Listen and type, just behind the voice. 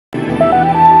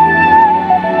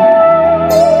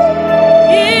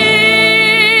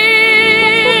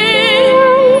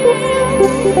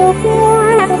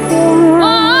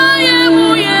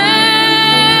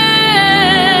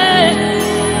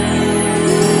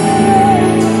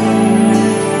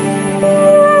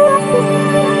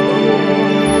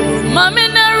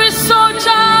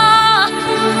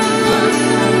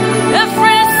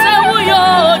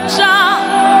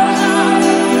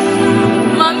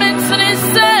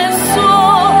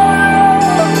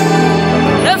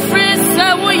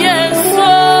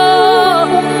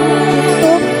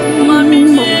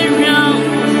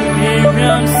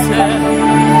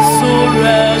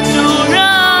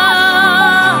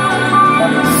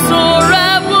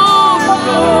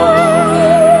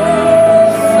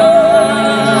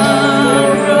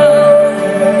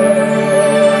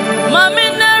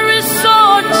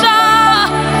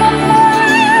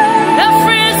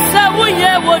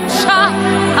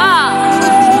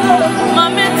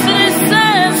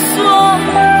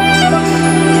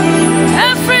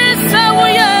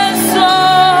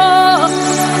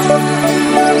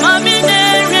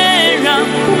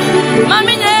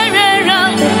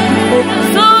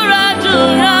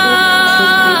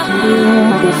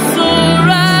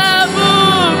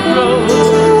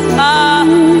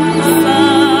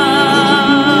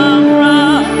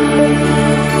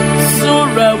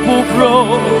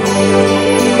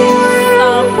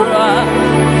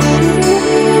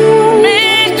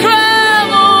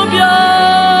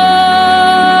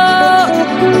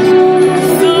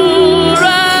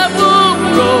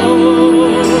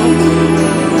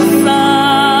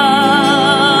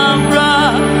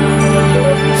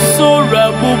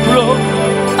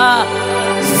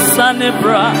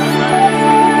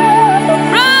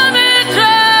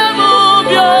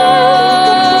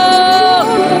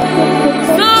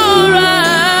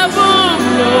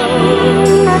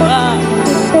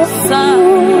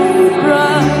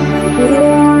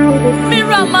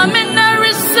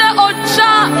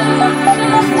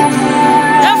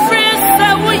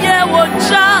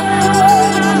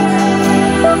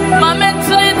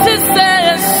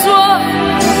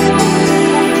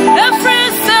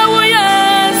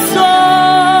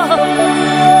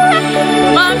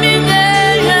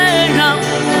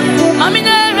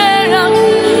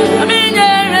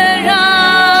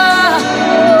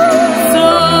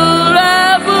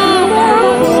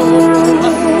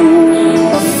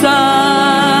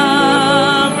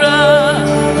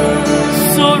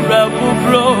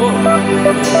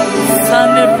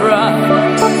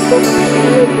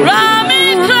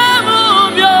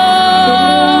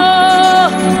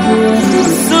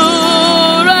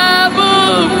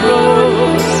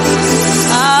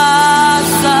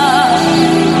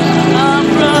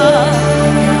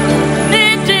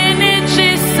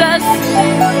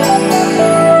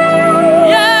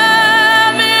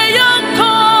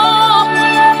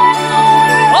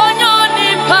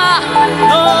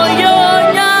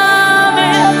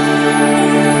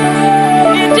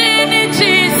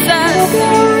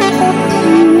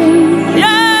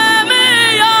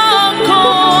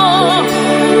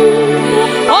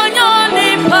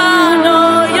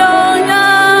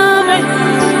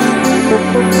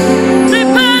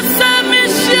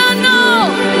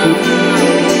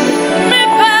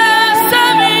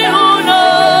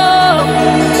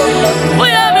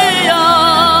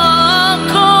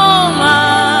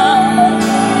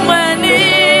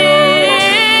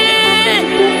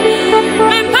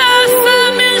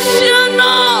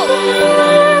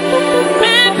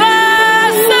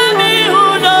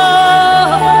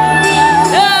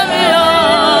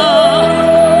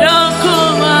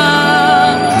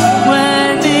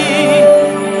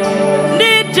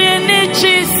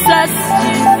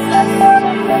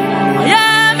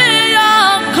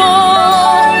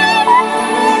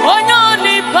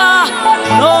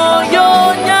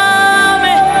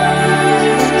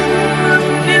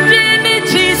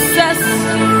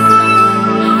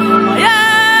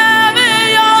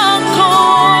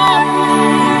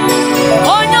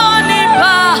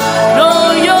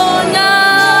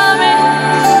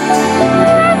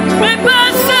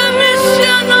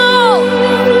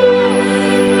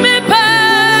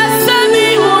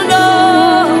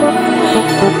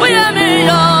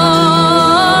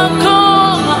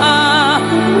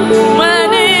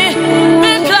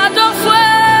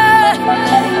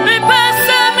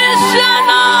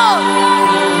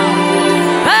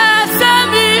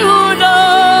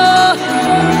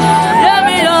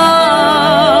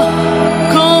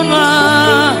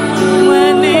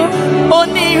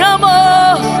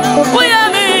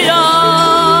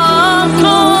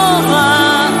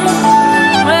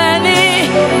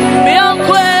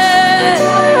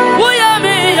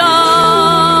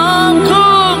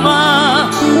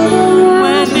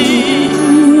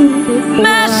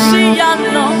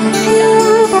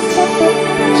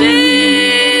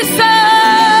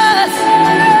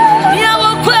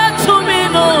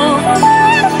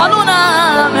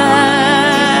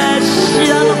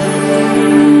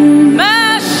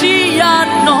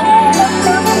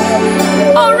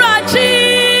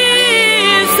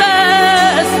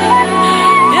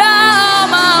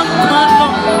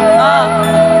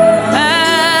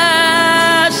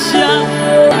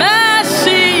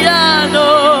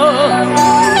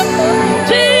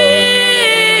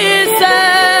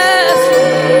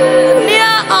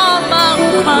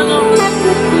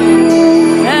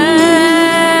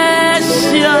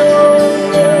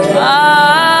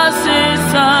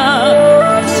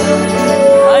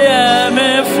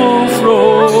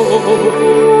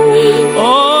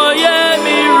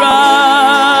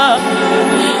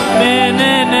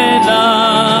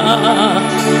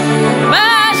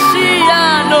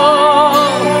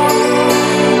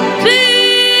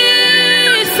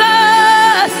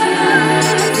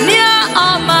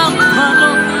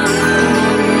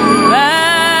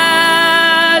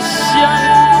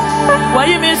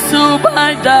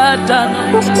subai dada.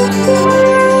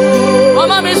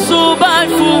 Mama mi subai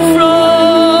fufro.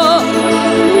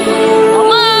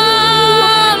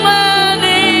 Mama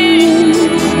ni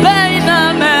beina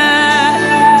me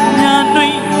nyanui.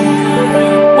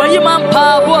 Wayi man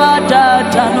pabwa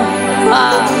dada no.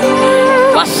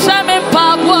 Wasame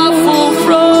pabwa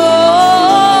fufro.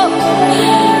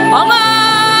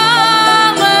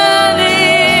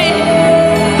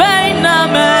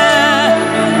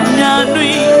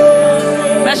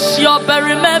 Your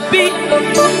berry maybe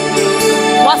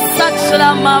was such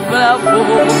a marvel.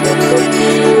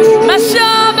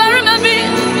 Monsieur berry maybe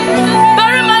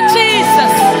very much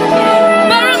Jesus,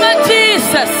 very much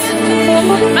Jesus.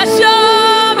 Monsieur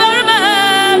berry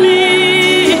maybe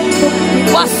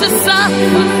was a son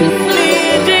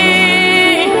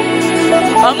leading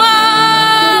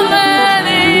among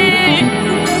many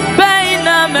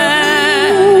Bainame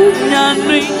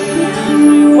Yanri.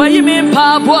 Where you mean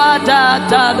Pabua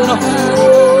Dada no?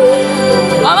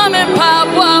 Mama mean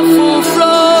Pabua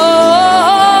Fufro.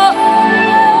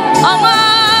 Ama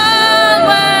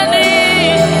Mani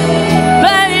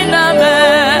Bainame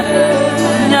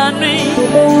Nyanri.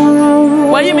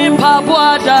 Where you mean Pabua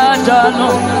Dada no?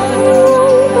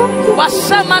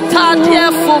 Wasamata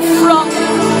dear Fufro.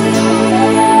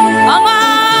 Ama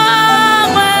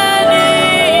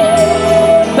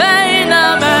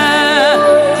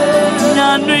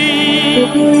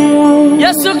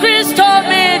Yesu Kristo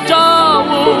mi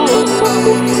dowu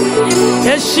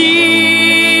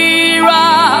Yeshira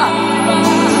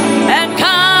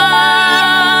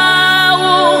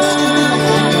Enkawu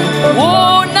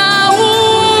Wona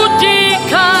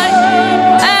Udikai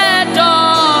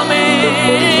Edomi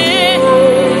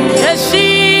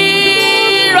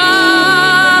Yeshira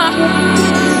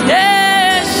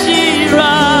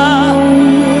Yeshira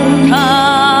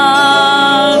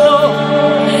Kano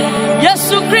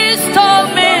Yesu Kristo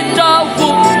mi dowu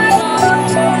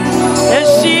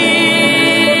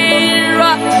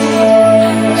Yeshira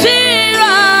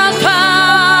Shira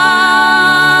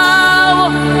Kao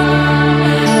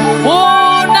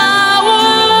Wona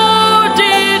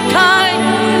Udikai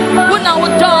Wona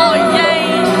Udoye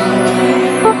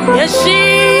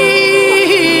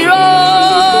Yeshira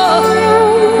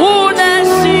Wona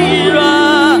Shira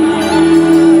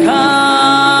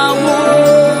Kao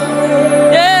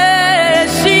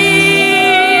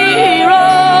Yeshira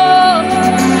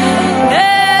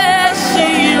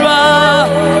Yeshira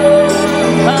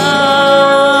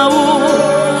Kao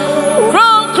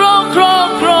Kron kron kron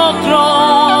kron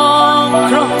kron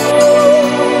kron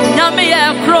Nyame ye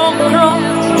kron kron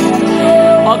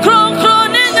O kron kron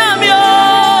ni nyame o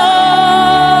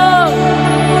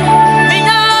Mi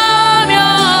nyame o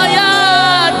ya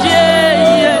die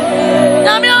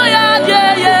Nyame o ya die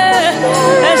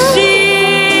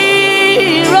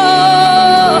Eshiro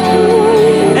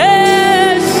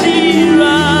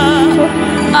Eshira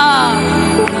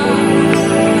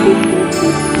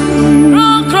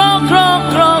Kron kron kron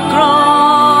kron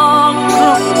kron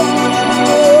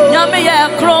Nyame ye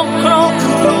kron kron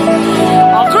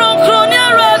O kron kron ni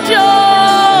radio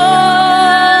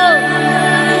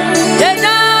Ye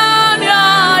nyame o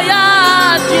ya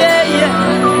die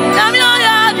Nyame o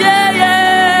ya die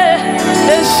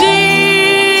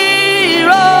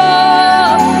Eshiro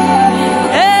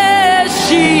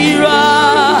Eshira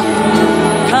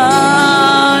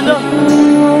Kano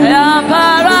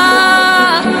Yapara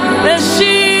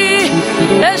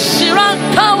Eshira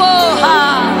Kawo ha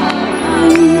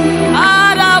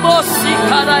Arabosi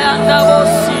Karayanda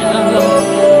Bosi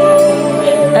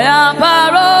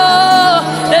Yaparo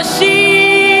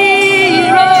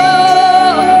Eshiro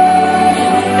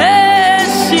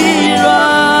Eshira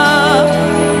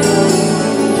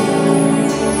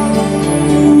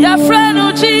Your friend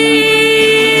of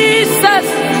Jesus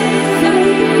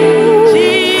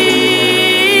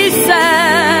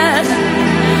Jesus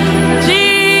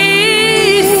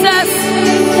Jesus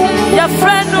Your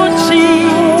friend of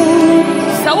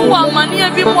Jesus So one man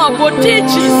every more about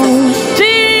Jesus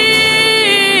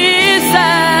Jesus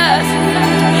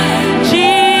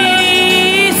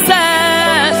Jesus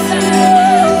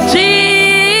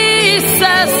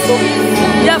Jesus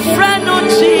Your friend of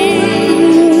Jesus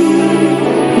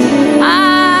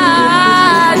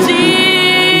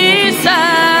Jesus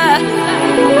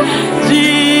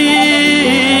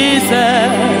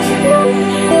Jesus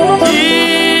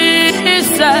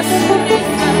Jesus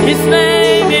His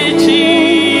name is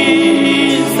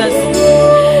Jesus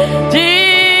Jesus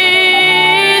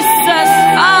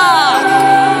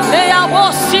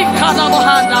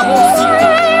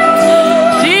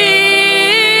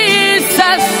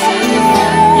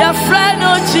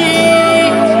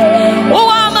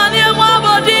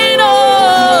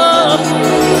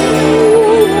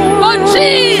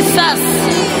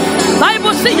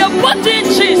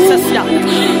Asia.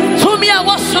 To me, I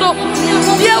was so.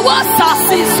 There was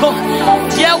Sassiso.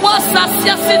 There was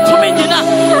Sassiasi to me.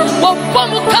 What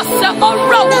Bomukasa or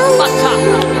Robata.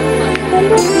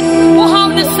 How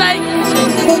to say?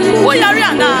 We are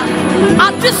now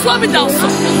at this one with us.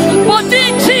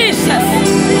 Body Jesus.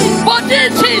 Body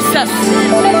Jesus.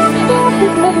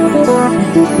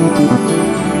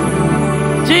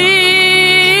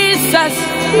 Jesus.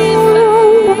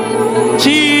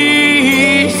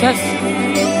 Jesus.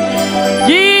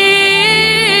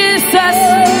 Jesus.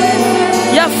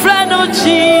 Your friend of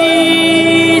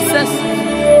Jesus.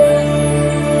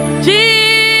 Jesus.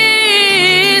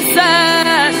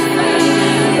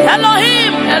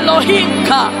 Elohim. Elohim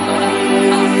ka.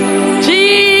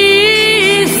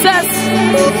 Jesus.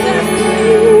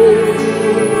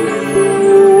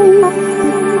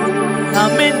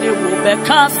 Namene wo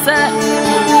bekase.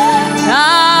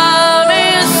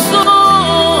 Namiso.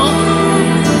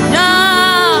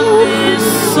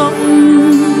 Namiso.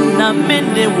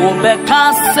 Namene wo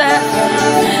bekase.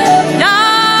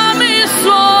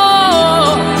 Namiso.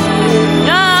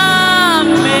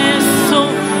 Namiso.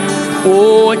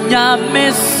 Oh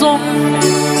namiso.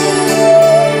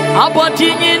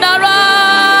 Abotini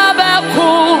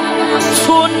narabeku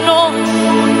tuno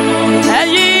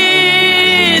eyi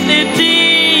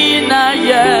nidina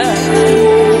ye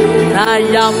na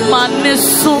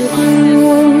yamanisu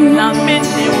na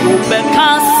mini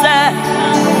ubekase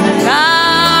na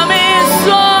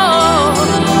miso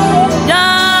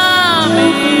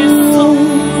nyamiso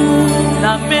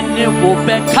na mini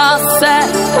ubekase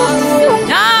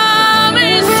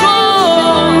nyamiso.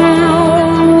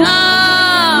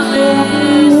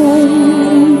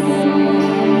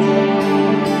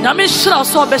 Nami shira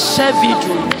so be share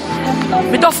video.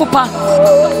 Me do fopa.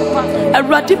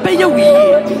 Eradi be ye wi.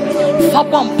 Fa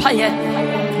bompaye.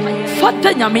 Fa da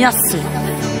nyame ase.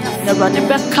 Eradi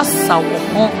be kasa wo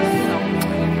ho.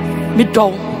 Me do.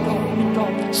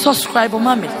 Subscribe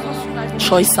mama.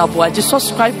 Joyce Aboagye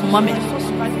subscribe mama.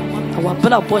 Our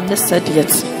brother boy ne said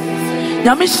yet.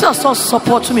 Nyame shira so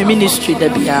support me ministry da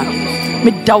bia.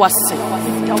 Me da wase.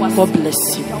 God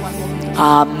bless you.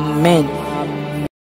 Amen.